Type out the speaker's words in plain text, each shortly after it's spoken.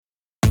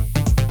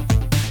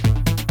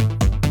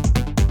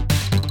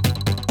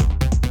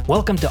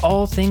Welcome to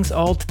All Things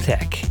Alt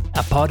Tech,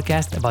 a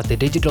podcast about the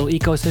digital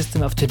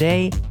ecosystem of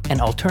today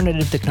and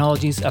alternative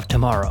technologies of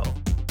tomorrow.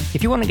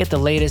 If you want to get the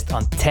latest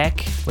on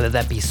tech, whether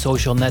that be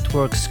social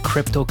networks,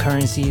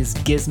 cryptocurrencies,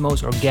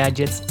 gizmos or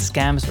gadgets,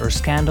 scams or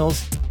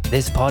scandals,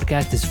 this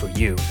podcast is for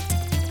you.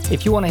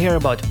 If you want to hear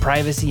about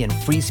privacy and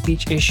free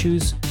speech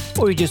issues,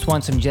 or you just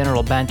want some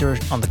general banter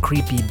on the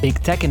creepy big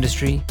tech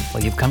industry,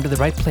 well, you've come to the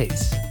right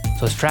place.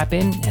 So strap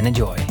in and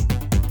enjoy.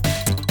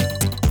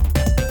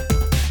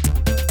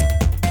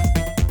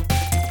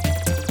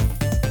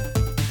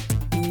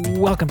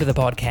 Welcome to the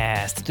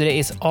podcast. Today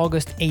is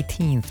August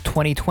 18th,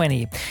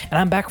 2020, and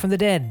I'm back from the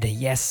dead.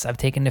 Yes, I've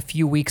taken a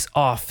few weeks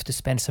off to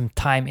spend some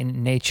time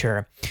in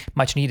nature.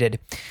 Much needed.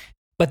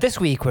 But this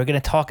week, we're going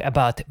to talk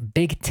about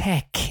big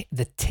tech,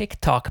 the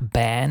TikTok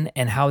ban,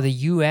 and how the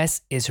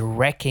US is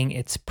wrecking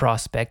its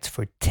prospects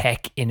for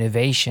tech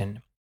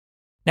innovation.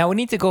 Now, we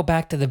need to go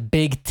back to the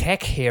big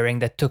tech hearing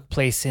that took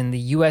place in the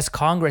US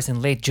Congress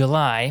in late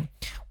July,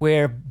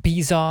 where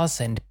Bezos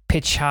and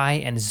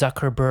Pichai and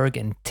Zuckerberg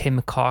and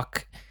Tim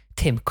Cook,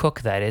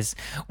 that is,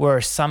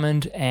 were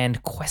summoned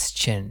and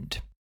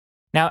questioned.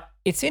 Now,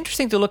 it's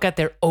interesting to look at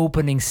their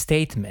opening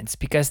statements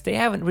because they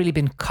haven't really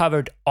been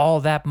covered all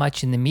that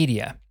much in the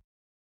media.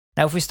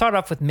 Now, if we start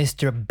off with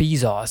Mr.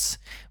 Bezos,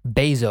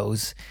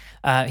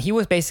 he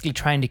was basically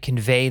trying to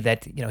convey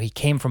that, he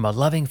came from a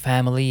loving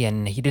family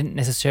and he didn't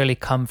necessarily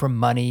come from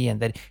money and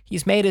that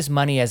he's made his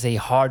money as a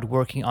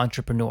hard-working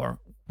entrepreneur.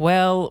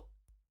 Well,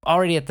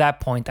 already at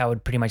that point, I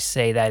would pretty much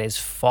say that is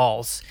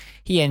false.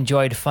 He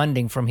enjoyed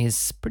funding from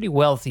his pretty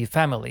wealthy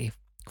family,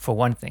 for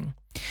one thing.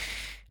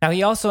 Now,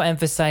 he also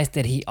emphasized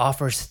that he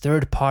offers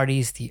third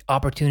parties the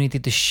opportunity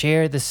to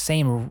share the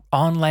same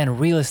online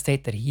real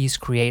estate that he's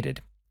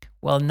created.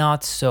 Well,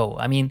 not so.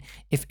 I mean,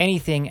 if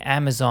anything,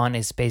 Amazon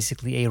is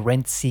basically a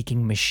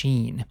rent-seeking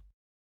machine.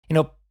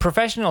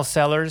 Professional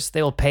sellers,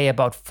 they will pay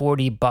about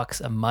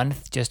 $40 a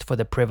month just for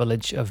the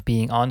privilege of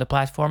being on the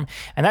platform,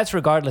 and that's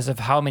regardless of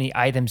how many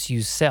items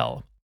you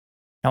sell.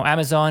 Now,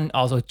 Amazon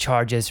also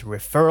charges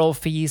referral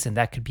fees, and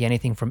that could be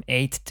anything from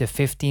 8 to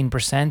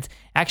 15%.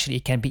 Actually,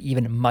 it can be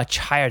even much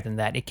higher than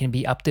that. It can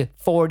be up to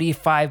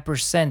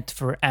 45%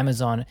 for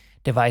Amazon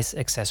device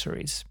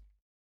accessories.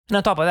 And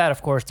on top of that,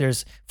 of course,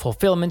 there's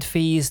fulfillment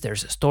fees,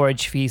 there's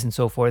storage fees, and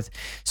so forth.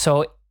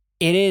 So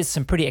it is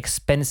some pretty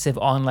expensive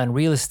online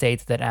real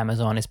estate that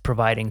Amazon is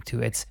providing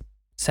to its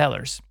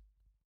sellers.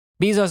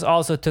 Bezos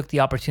also took the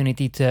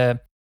opportunity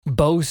to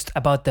boast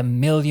about the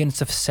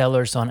millions of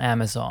sellers on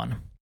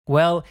Amazon.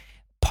 Well,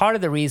 part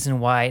of the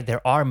reason why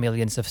there are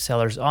millions of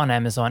sellers on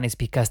Amazon is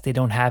because they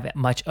don't have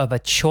much of a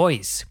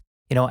choice.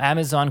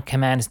 Amazon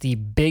commands the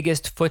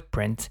biggest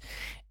footprint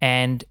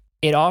and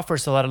it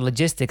offers a lot of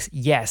logistics,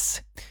 yes.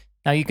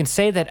 Now, you can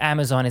say that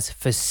Amazon is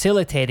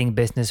facilitating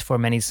business for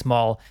many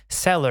small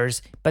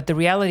sellers, but the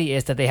reality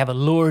is that they have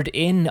lured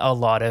in a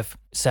lot of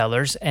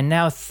sellers, and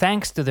now,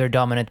 thanks to their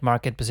dominant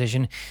market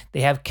position,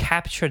 they have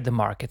captured the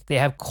market. They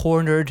have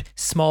cornered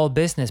small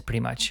business pretty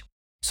much.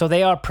 So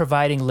they are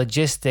providing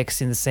logistics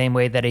in the same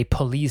way that a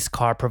police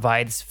car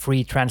provides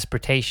free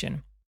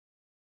transportation.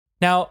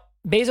 Now,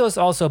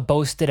 Bezos also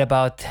boasted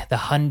about the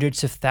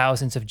hundreds of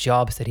thousands of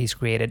jobs that he's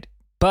created.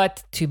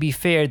 But to be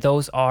fair,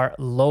 those are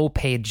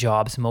low-paid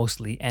jobs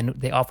mostly, and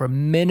they offer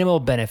minimal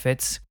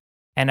benefits.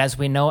 And as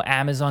we know,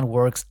 Amazon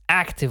works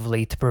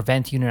actively to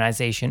prevent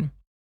unionization.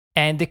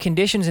 And the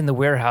conditions in the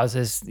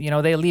warehouses,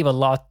 they leave a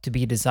lot to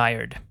be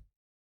desired.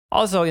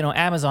 Also,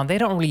 Amazon, they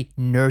don't really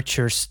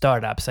nurture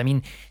startups. I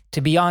mean,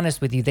 to be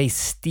honest with you, they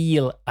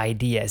steal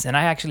ideas. And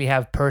I actually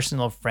have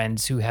personal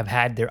friends who have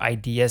had their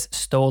ideas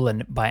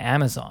stolen by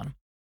Amazon.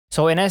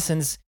 So in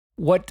essence,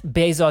 what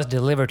Bezos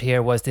delivered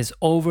here was this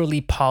overly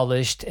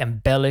polished,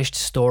 embellished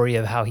story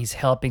of how he's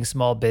helping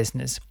small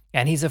business.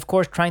 And he's, of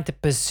course, trying to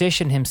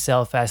position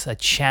himself as a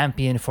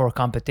champion for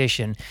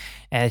competition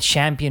and a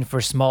champion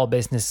for small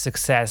business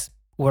success,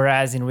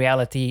 whereas in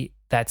reality,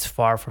 that's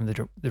far from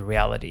the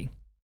reality.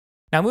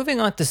 Now, moving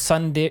on to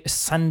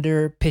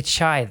Sundar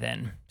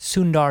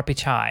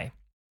Pichai,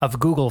 of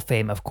Google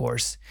fame, of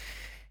course.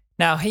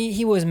 Now,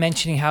 he was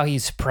mentioning how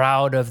he's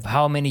proud of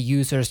how many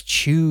users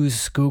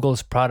choose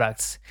Google's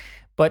products.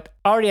 But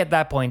already at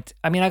that point,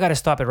 I got to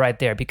stop it right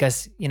there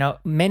because,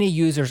 many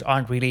users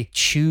aren't really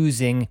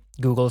choosing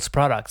Google's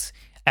products.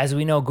 As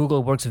we know,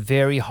 Google works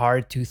very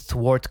hard to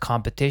thwart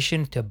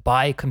competition, to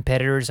buy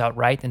competitors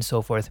outright and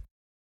so forth.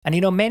 And,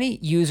 many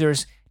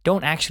users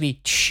don't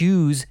actually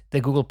choose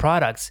the Google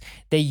products.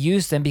 They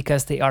use them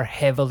because they are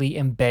heavily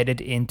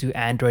embedded into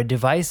Android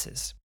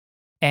devices.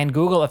 And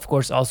Google, of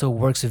course, also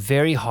works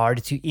very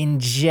hard to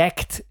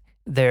inject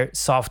their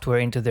software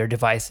into their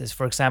devices.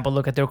 For example,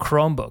 look at their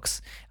Chromebooks.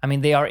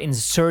 They are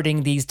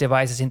inserting these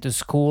devices into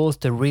schools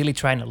to really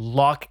try and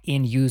lock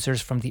in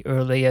users from the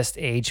earliest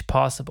age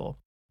possible.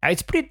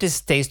 It's pretty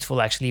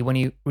distasteful, actually, when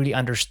you really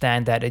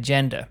understand that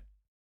agenda.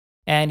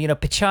 And,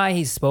 Pichai,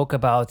 he spoke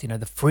about,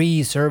 the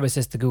free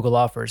services that Google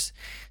offers,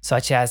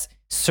 such as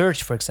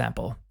search, for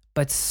example.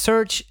 But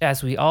search,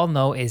 as we all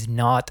know, is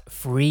not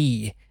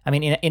free. I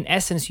mean, in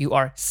essence, you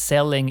are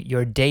selling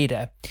your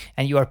data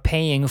and you are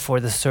paying for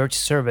the search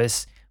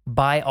service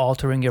by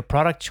altering your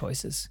product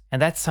choices.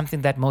 And that's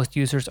something that most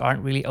users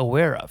aren't really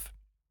aware of.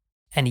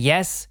 And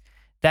yes,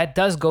 that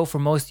does go for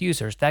most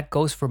users. That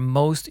goes for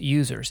most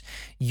users.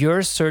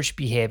 Your search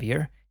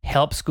behavior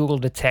helps Google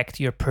detect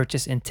your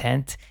purchase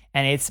intent,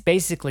 and it's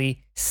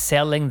basically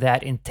selling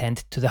that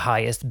intent to the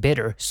highest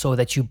bidder so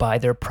that you buy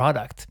their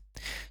product.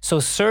 So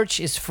search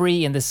is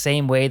free in the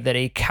same way that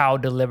a cow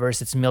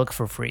delivers its milk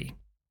for free.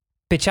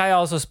 Pichai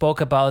also spoke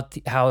about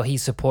how he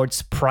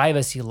supports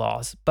privacy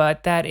laws,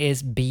 but that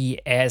is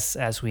BS,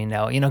 as we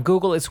know.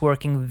 Google is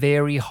working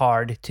very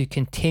hard to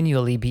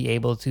continually be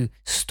able to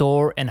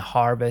store and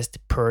harvest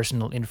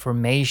personal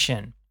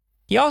information.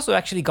 He also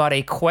actually got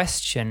a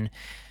question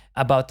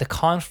about the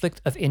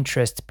conflict of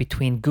interest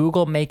between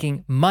Google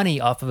making money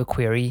off of a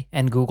query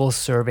and Google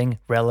serving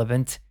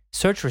relevant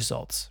search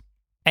results.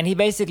 And he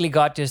basically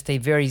got just a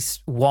very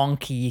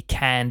wonky,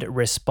 canned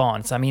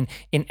response. I mean,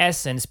 in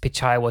essence,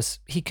 Pichai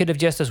he could have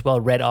just as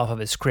well read off of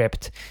a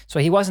script. So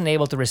he wasn't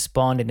able to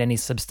respond in any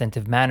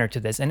substantive manner to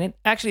this. And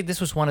this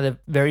was one of the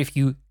very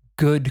few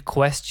good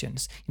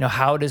questions.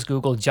 How does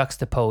Google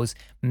juxtapose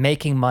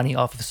making money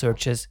off of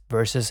searches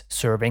versus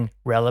serving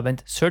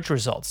relevant search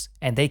results?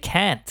 And they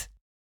can't.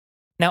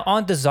 Now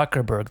on to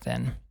Zuckerberg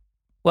then.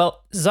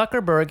 Well,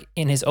 Zuckerberg,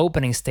 in his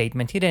opening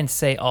statement, he didn't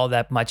say all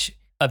that much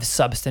of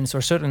substance,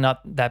 or certainly not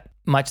that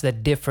much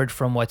that differed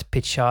from what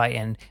Pichai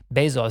and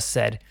Bezos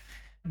said.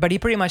 But he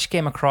pretty much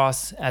came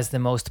across as the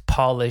most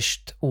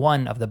polished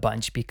one of the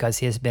bunch because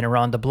he has been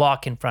around the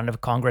block in front of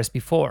Congress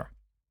before.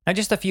 Now,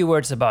 just a few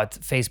words about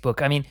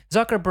Facebook. I mean,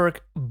 Zuckerberg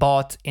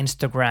bought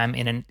Instagram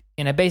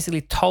in a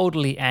basically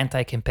totally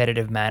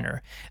anti-competitive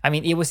manner. I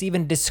mean, it was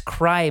even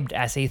described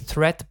as a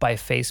threat by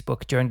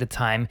Facebook during the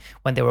time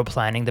when they were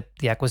planning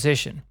the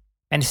acquisition.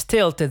 And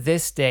still, to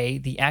this day,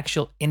 the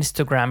actual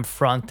Instagram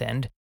front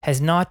end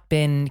has not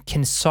been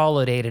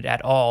consolidated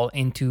at all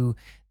into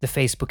the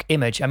Facebook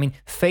image. I mean,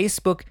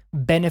 Facebook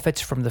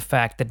benefits from the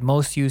fact that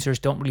most users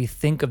don't really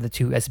think of the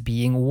two as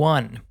being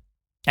one.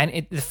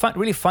 And the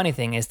really funny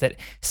thing is that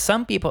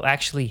some people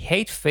actually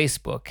hate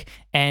Facebook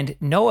and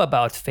know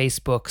about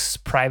Facebook's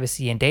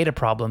privacy and data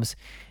problems,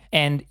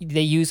 and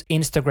they use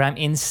Instagram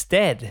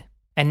instead.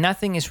 And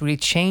nothing is really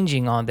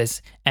changing on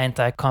this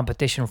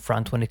anti-competition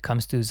front when it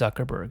comes to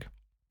Zuckerberg.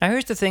 Now,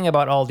 here's the thing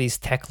about all these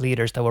tech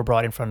leaders that were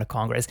brought in front of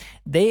Congress.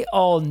 They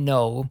all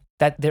know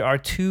that there are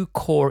two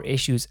core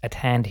issues at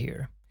hand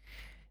here.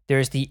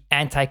 There's the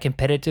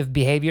anti-competitive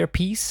behavior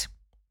piece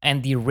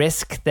and the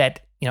risk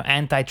that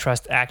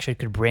antitrust action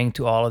could bring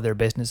to all of their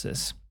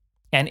businesses.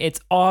 And it's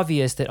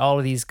obvious that all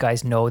of these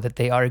guys know that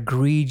they are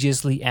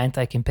egregiously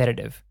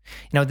anti-competitive.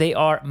 They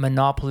are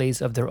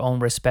monopolies of their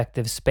own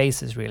respective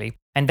spaces, really.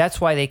 And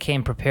that's why they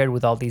came prepared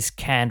with all these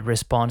canned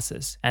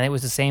responses. And it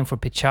was the same for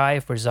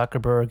Pichai, for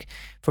Zuckerberg,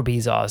 for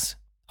Bezos,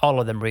 all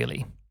of them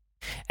really.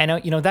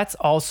 And that's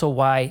also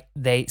why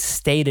they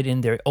stated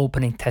in their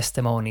opening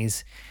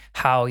testimonies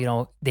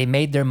how they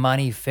made their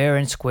money fair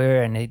and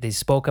square, and they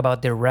spoke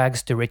about their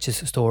rags to riches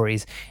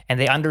stories, and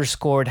they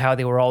underscored how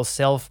they were all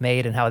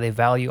self-made and how they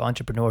value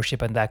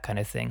entrepreneurship and that kind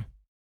of thing.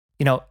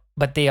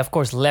 But they, of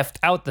course, left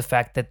out the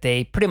fact that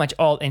they pretty much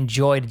all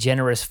enjoyed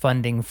generous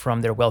funding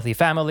from their wealthy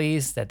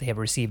families, that they have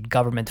received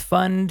government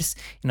funds,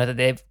 that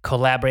they've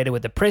collaborated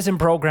with the prison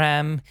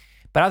program.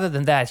 But other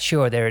than that,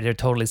 sure, they're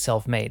totally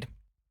self-made.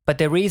 But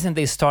the reason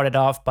they started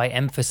off by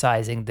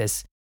emphasizing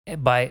this,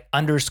 by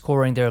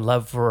underscoring their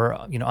love for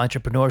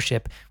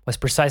entrepreneurship, was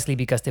precisely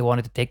because they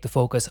wanted to take the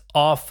focus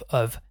off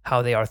of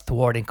how they are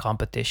thwarting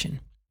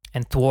competition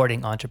and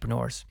thwarting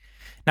entrepreneurs.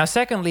 Now,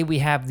 secondly, we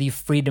have the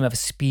freedom of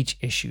speech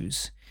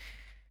issues.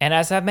 And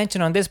as I've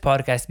mentioned on this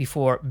podcast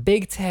before,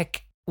 big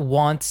tech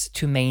wants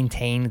to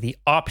maintain the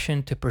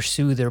option to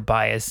pursue their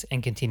bias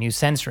and continue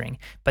censoring,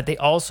 but they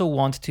also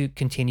want to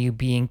continue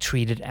being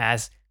treated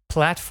as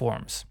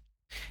platforms.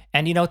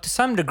 And to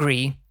some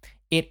degree,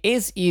 it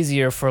is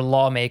easier for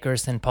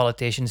lawmakers and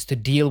politicians to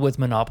deal with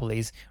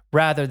monopolies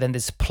rather than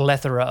this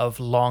plethora of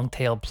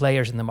long-tail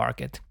players in the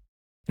market.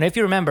 And if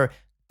you remember,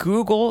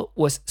 Google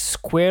was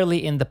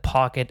squarely in the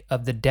pocket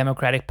of the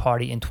Democratic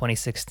Party in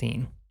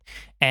 2016.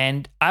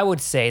 And I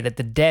would say that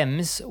the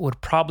Dems would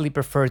probably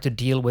prefer to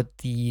deal with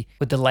the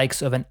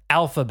likes of an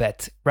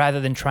Alphabet rather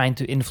than trying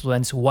to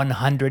influence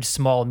 100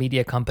 small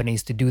media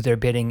companies to do their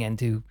bidding and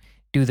to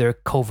do their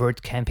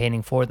covert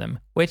campaigning for them,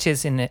 which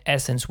is in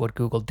essence what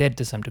Google did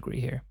to some degree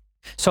here.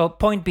 So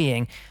point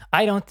being,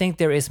 I don't think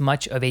there is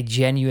much of a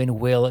genuine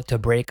will to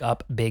break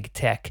up big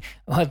tech,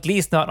 at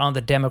least not on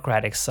the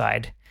Democratic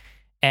side.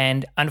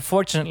 And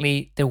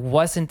unfortunately, there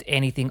wasn't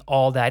anything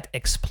all that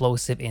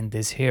explosive in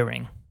this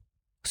hearing.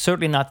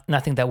 Certainly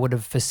nothing that would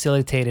have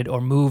facilitated or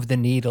moved the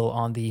needle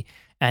on the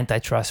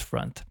antitrust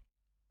front.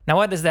 Now,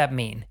 what does that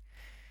mean?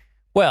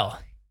 Well,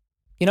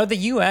 the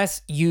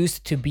US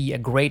used to be a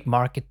great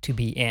market to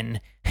be in.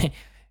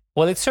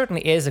 Well, it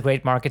certainly is a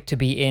great market to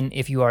be in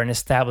if you are an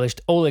established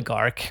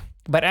oligarch,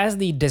 but as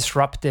the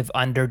disruptive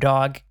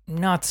underdog,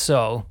 not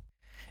so.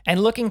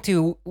 And looking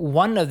to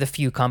one of the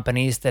few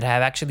companies that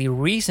have actually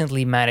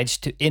recently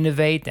managed to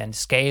innovate and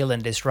scale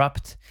and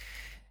disrupt,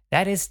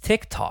 that is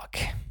TikTok.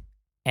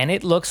 And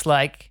it looks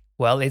like,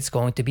 well, it's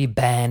going to be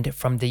banned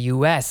from the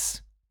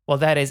US. Well,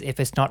 that is if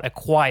it's not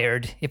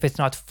acquired, if it's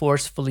not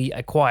forcefully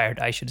acquired,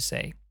 I should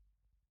say.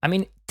 I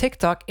mean,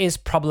 TikTok is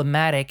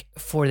problematic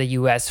for the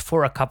US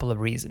for a couple of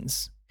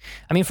reasons.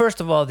 I mean,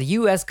 first of all, the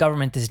US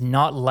government does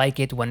not like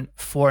it when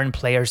foreign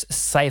players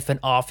siphon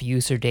off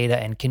user data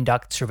and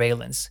conduct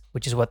surveillance,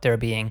 which is what they're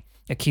being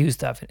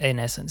accused of in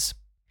essence,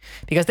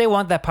 because they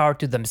want that power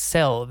to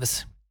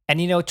themselves.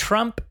 And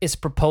Trump is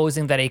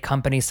proposing that a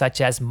company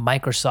such as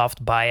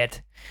Microsoft buy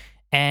it.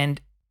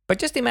 But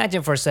just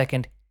imagine for a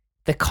second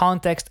the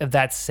context of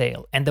that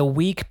sale and the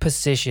weak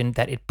position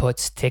that it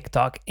puts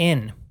TikTok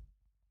in.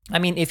 I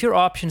mean, if your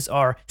options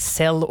are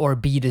sell or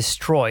be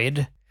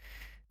destroyed,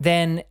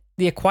 then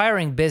the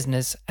acquiring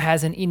business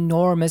has an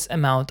enormous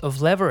amount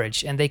of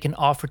leverage and they can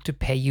offer to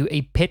pay you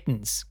a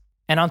pittance.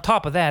 And on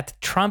top of that,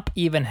 Trump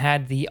even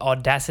had the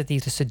audacity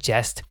to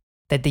suggest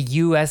that the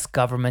US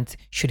government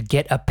should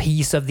get a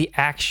piece of the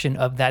action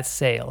of that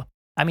sale.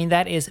 I mean,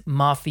 that is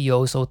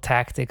mafioso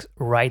tactics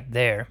right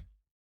there.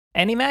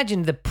 And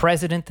imagine the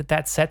precedent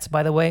that sets,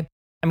 by the way.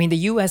 I mean, the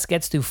US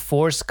gets to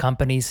force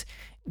companies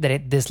that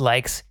it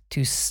dislikes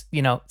to,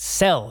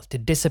 sell, to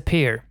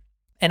disappear.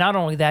 And not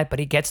only that, but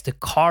it gets to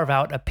carve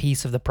out a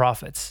piece of the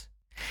profits.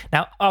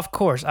 Now, of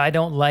course, I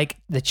don't like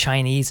the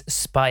Chinese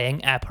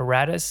spying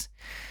apparatus,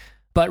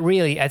 but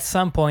really, at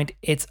some point,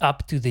 it's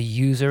up to the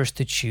users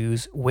to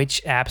choose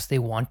which apps they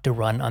want to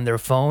run on their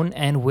phone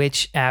and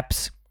which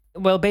apps,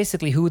 well,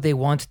 basically who they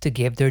want to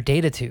give their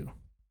data to.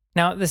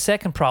 Now, the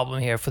second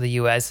problem here for the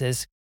US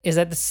is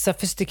that the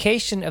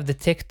sophistication of the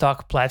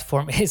TikTok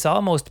platform is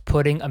almost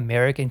putting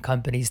American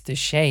companies to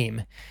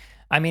shame.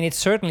 I mean, it's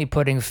certainly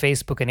putting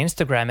Facebook and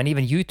Instagram and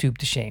even YouTube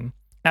to shame.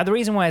 Now, the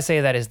reason why I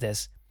say that is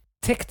this.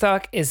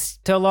 TikTok is,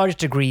 to a large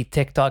degree,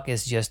 TikTok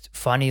is just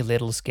funny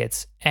little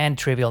skits and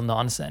trivial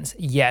nonsense.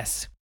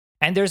 Yes.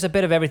 And there's a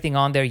bit of everything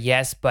on there,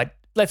 yes, but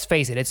let's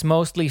face it, it's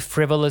mostly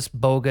frivolous,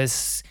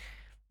 bogus.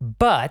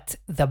 But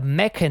the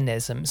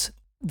mechanisms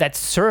that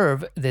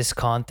serve this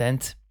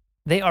content,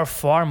 they are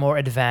far more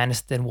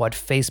advanced than what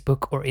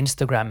Facebook or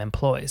Instagram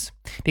employs.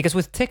 Because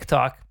with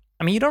TikTok,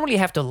 I mean, you don't really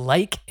have to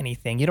like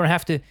anything. You don't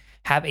have to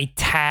have a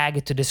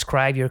tag to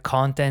describe your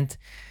content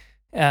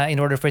in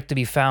order for it to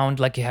be found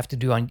like you have to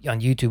do on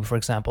YouTube, for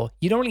example.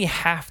 You don't really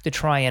have to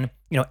try and,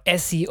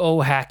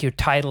 SEO hack your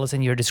titles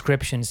and your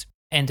descriptions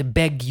and to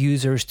beg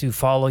users to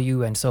follow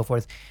you and so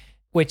forth,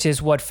 which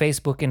is what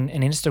Facebook and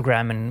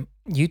Instagram and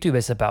YouTube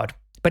is about.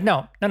 But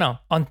no.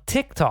 On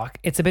TikTok,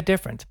 it's a bit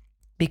different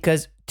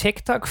because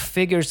TikTok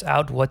figures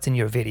out what's in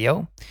your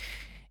video.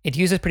 It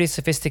uses pretty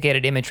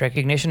sophisticated image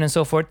recognition and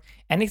so forth,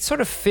 and it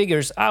sort of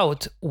figures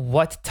out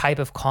what type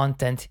of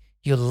content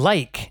you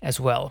like as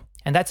well.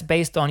 And that's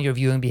based on your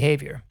viewing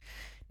behavior.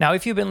 Now,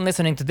 if you've been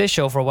listening to this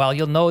show for a while,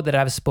 you'll know that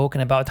I've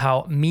spoken about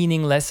how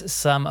meaningless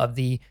some of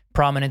the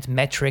prominent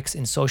metrics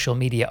in social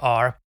media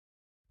are.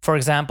 For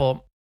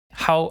example,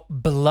 how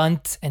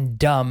blunt and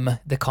dumb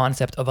the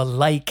concept of a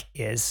like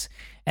is,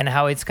 and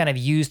how it's kind of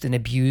used and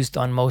abused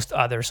on most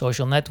other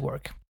social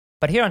network.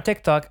 But here on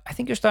TikTok, I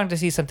think you're starting to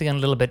see something a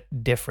little bit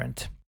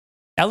different.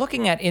 Now,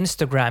 looking at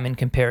Instagram in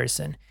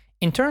comparison,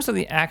 in terms of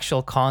the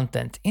actual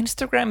content,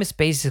 Instagram is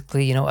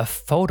basically, a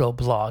photo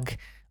blog.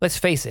 Let's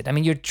face it. I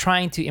mean, you're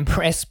trying to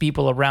impress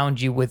people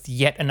around you with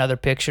yet another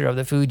picture of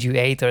the food you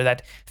ate or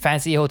that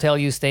fancy hotel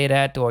you stayed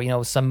at or,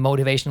 some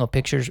motivational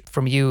pictures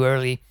from you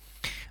early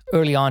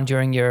on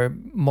during your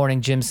morning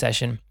gym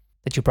session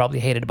that you probably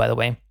hated, by the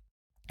way.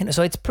 And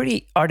so it's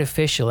pretty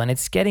artificial and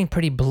it's getting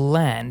pretty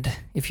bland,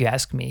 if you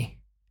ask me.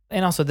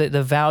 And also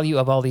the value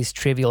of all these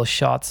trivial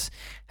shots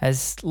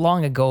has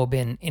long ago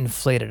been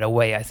inflated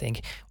away, I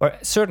think. Or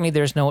certainly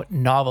there's no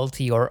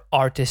novelty or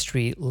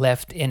artistry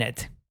left in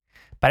it.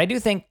 But I do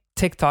think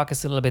TikTok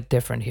is a little bit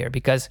different here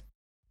because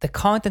the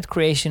content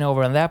creation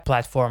over on that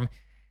platform,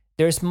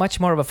 there's much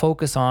more of a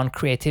focus on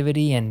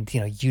creativity and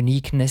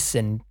uniqueness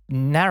and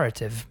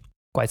narrative,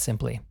 quite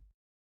simply.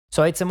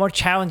 So it's a more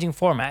challenging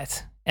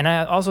format. And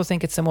I also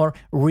think it's a more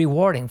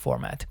rewarding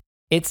format.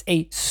 It's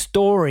a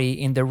story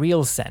in the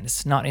real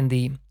sense, not in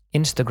the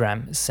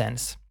Instagram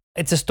sense.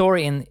 It's a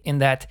story in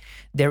that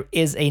there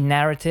is a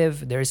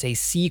narrative, there's a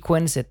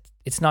sequence,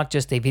 it's not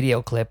just a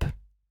video clip.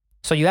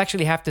 So you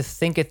actually have to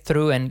think it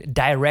through and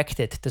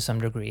direct it to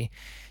some degree.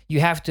 You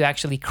have to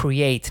actually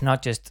create,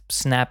 not just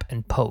snap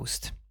and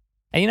post.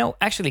 And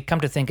actually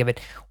come to think of it,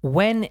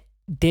 when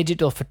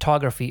digital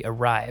photography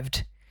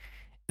arrived,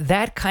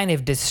 that kind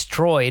of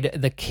destroyed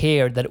the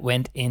care that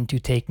went into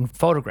taking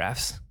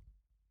photographs.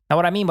 Now,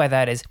 what I mean by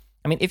that is,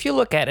 if you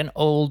look at an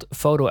old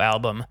photo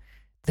album,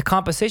 the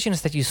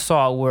compositions that you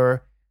saw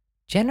were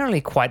generally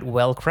quite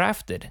well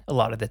crafted a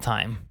lot of the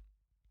time.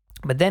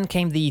 But then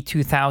came the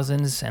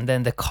 2000s, and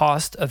then the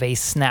cost of a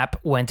snap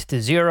went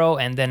to zero,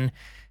 and then,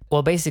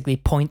 basically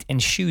point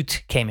and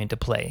shoot came into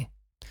play.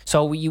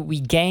 So we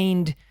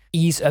gained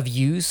ease of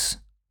use,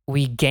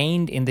 we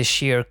gained in the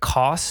sheer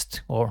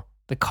cost or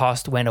The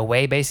cost went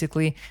away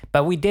basically,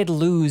 but we did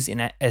lose in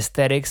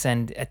aesthetics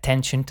and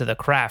attention to the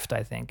craft,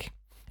 I think.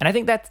 And I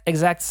think that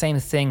exact same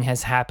thing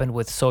has happened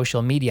with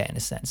social media in a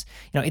sense.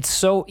 It's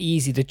so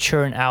easy to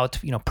churn out,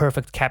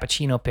 perfect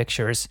cappuccino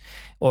pictures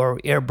or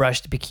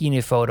airbrushed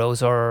bikini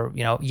photos or,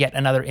 yet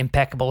another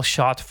impeccable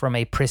shot from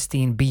a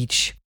pristine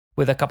beach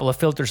with a couple of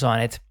filters on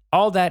it.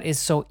 All that is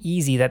so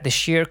easy that the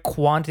sheer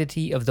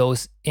quantity of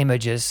those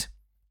images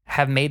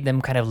have made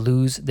them kind of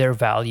lose their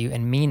value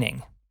and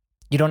meaning.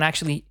 You don't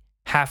actually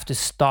have to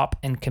stop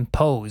and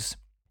compose,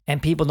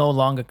 and people no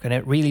longer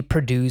can really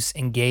produce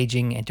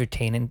engaging,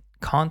 entertaining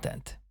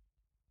content.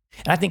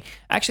 And I think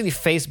actually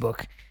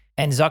Facebook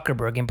and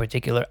Zuckerberg in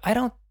particular, I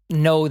don't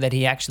know that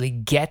he actually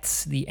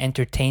gets the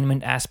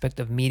entertainment aspect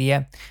of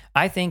media.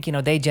 I think,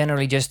 they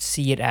generally just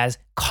see it as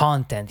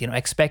content,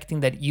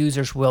 expecting that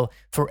users will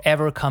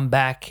forever come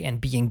back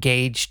and be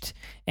engaged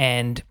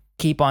and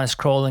keep on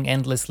scrolling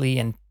endlessly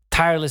and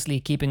tirelessly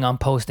keeping on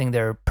posting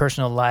their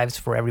personal lives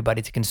for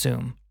everybody to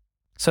consume.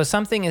 So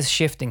something is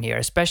shifting here,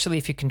 especially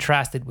if you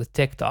contrast it with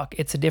TikTok.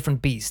 It's a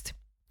different beast.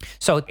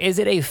 So is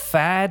it a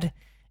fad,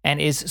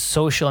 and is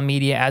social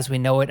media as we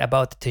know it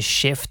about to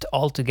shift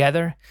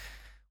altogether?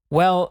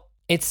 Well,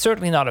 it's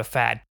certainly not a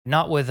fad,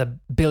 not with 1.5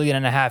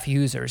 billion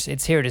users.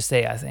 It's here to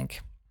stay, I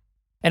think.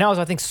 And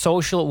also, I think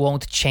social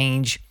won't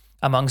change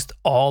amongst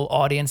all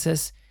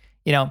audiences.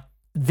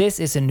 This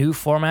is a new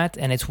format,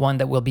 and it's one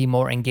that will be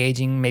more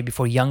engaging maybe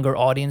for younger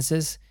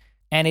audiences.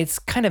 And it's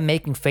kind of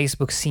making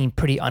Facebook seem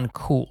pretty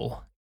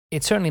uncool.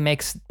 It certainly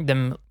makes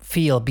them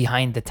feel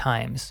behind the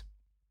times.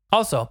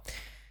 Also,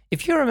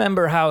 if you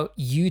remember how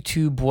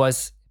YouTube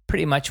was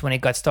pretty much when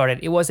it got started,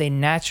 it was a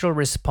natural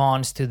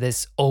response to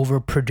this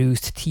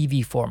overproduced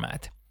TV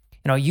format.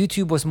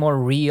 YouTube was more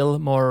real,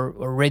 more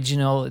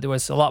original. There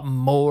was a lot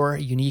more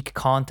unique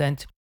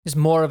content. There's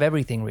more of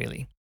everything,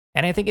 really.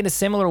 And I think in a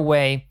similar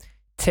way,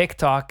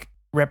 TikTok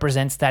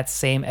represents that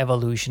same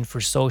evolution for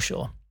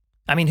social.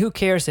 I mean, who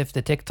cares if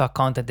the TikTok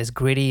content is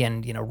gritty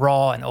and,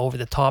 raw and over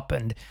the top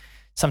and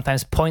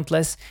sometimes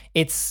pointless?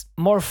 It's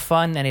more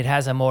fun and it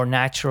has a more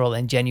natural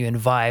and genuine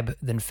vibe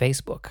than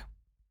Facebook.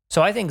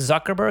 So I think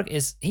Zuckerberg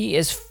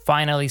is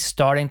finally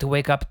starting to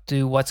wake up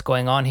to what's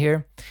going on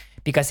here,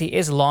 because he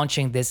is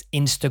launching this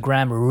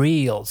Instagram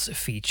Reels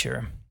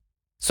feature.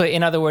 So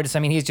in other words,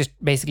 he's just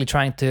basically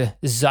trying to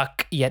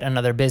Zuck yet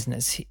another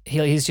business.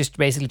 He's just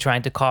basically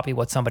trying to copy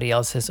what somebody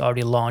else has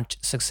already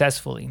launched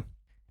successfully.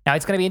 Now,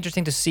 it's going to be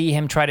interesting to see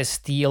him try to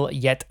steal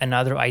yet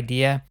another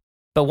idea.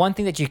 But one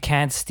thing that you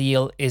can't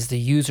steal is the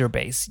user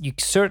base. You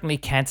certainly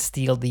can't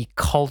steal the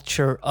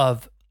culture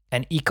of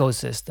an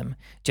ecosystem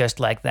just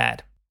like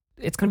that.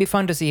 It's going to be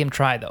fun to see him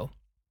try, though.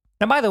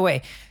 Now, by the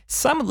way,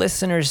 some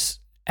listeners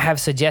have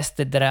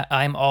suggested that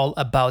I'm all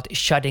about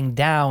shutting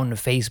down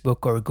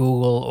Facebook or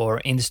Google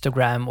or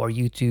Instagram or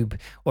YouTube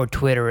or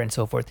Twitter and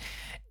so forth.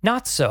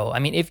 Not so.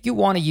 If you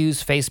want to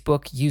use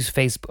Facebook, use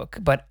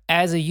Facebook. But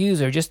as a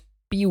user, just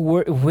be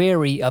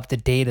wary of the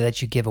data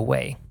that you give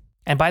away.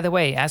 And by the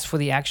way, as for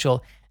the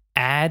actual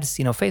ads,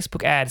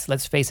 Facebook ads,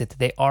 let's face it,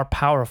 they are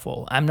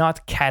powerful. I'm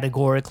not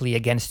categorically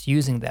against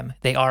using them.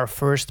 They are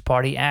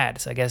first-party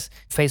ads. I guess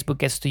Facebook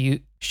gets to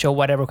show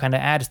whatever kind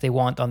of ads they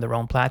want on their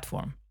own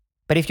platform.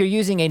 But if you're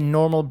using a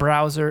normal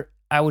browser,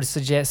 I would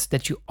suggest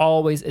that you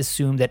always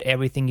assume that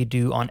everything you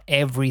do on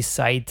every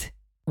site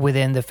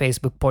within the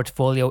Facebook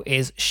portfolio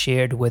is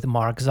shared with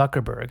Mark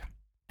Zuckerberg.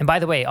 And by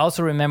the way,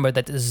 also remember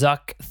that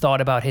Zuck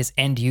thought about his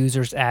end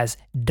users as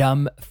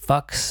dumb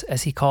fucks,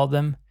 as he called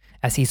them,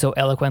 as he so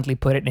eloquently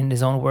put it in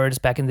his own words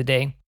back in the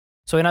day.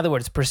 So in other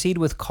words, proceed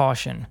with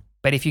caution.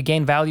 But if you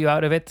gain value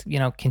out of it,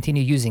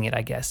 continue using it,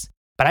 I guess.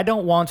 But I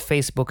don't want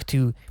Facebook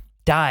to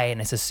die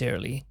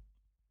necessarily.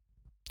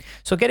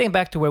 So getting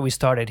back to where we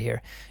started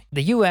here,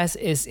 the US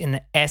is in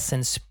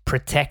essence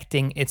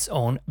protecting its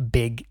own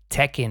big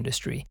tech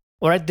industry.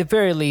 Or at the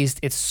very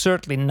least, it's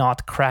certainly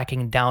not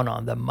cracking down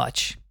on them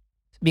much.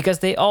 Because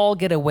they all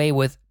get away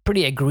with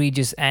pretty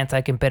egregious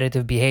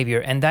anti-competitive behavior,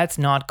 and that's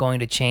not going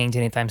to change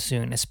anytime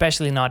soon,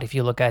 especially not if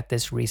you look at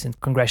this recent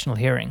congressional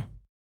hearing.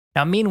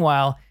 Now,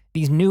 meanwhile,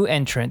 these new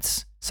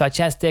entrants, such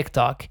as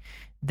TikTok,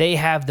 they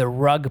have the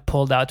rug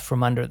pulled out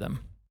from under them.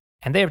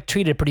 And they're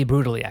treated pretty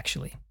brutally,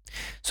 actually.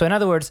 So in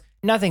other words,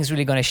 nothing's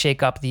really going to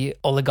shake up the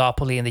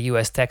oligopoly in the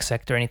US tech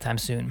sector anytime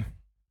soon.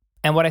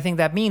 And what I think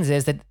that means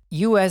is that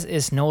US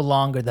is no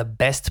longer the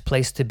best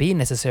place to be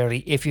necessarily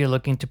if you're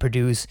looking to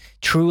produce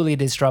truly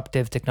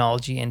disruptive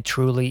technology and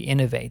truly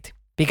innovate.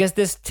 Because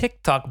this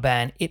TikTok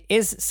ban, it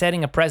is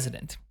setting a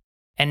precedent.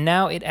 And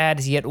now it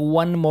adds yet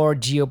one more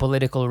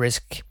geopolitical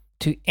risk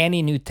to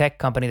any new tech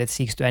company that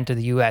seeks to enter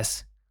the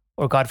US,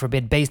 or God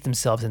forbid, base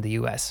themselves in the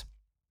US.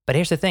 But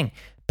here's the thing,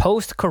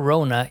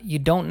 post-corona, you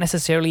don't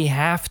necessarily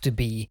have to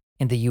be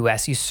in the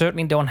US. You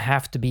certainly don't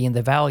have to be in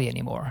the Valley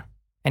anymore.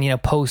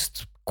 And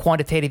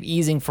post-quantitative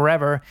easing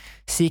forever,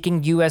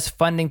 seeking US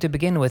funding to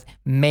begin with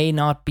may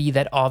not be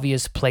that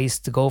obvious place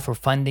to go for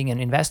funding and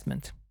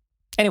investment.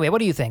 Anyway, what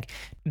do you think?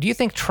 Do you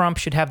think Trump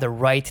should have the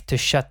right to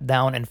shut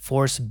down and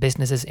force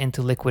businesses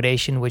into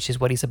liquidation, which is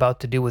what he's about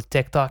to do with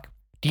TikTok?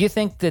 Do you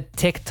think that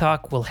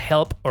TikTok will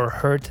help or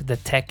hurt the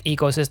tech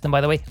ecosystem,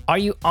 by the way? Are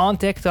you on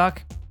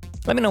TikTok?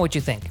 Let me know what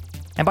you think.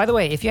 And by the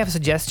way, if you have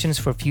suggestions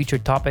for future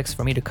topics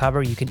for me to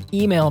cover, you can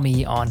email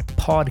me on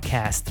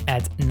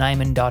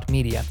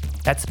podcast@nyman.media.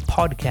 That's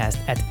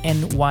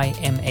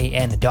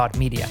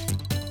podcast@nyman.media.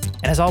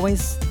 And as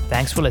always,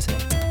 thanks for listening.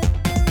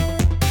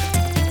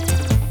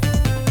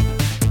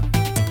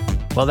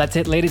 Well, that's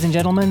it, ladies and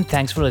gentlemen.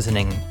 Thanks for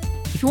listening.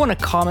 If you want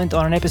to comment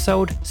on an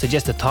episode,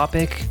 suggest a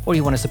topic, or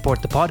you want to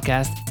support the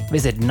podcast,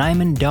 visit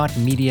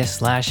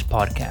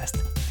nyman.media/podcast.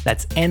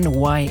 That's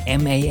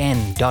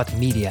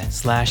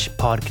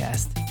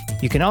nyman.media/podcast.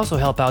 You can also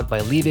help out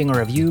by leaving a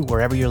review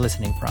wherever you're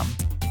listening from.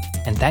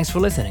 And thanks for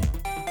listening.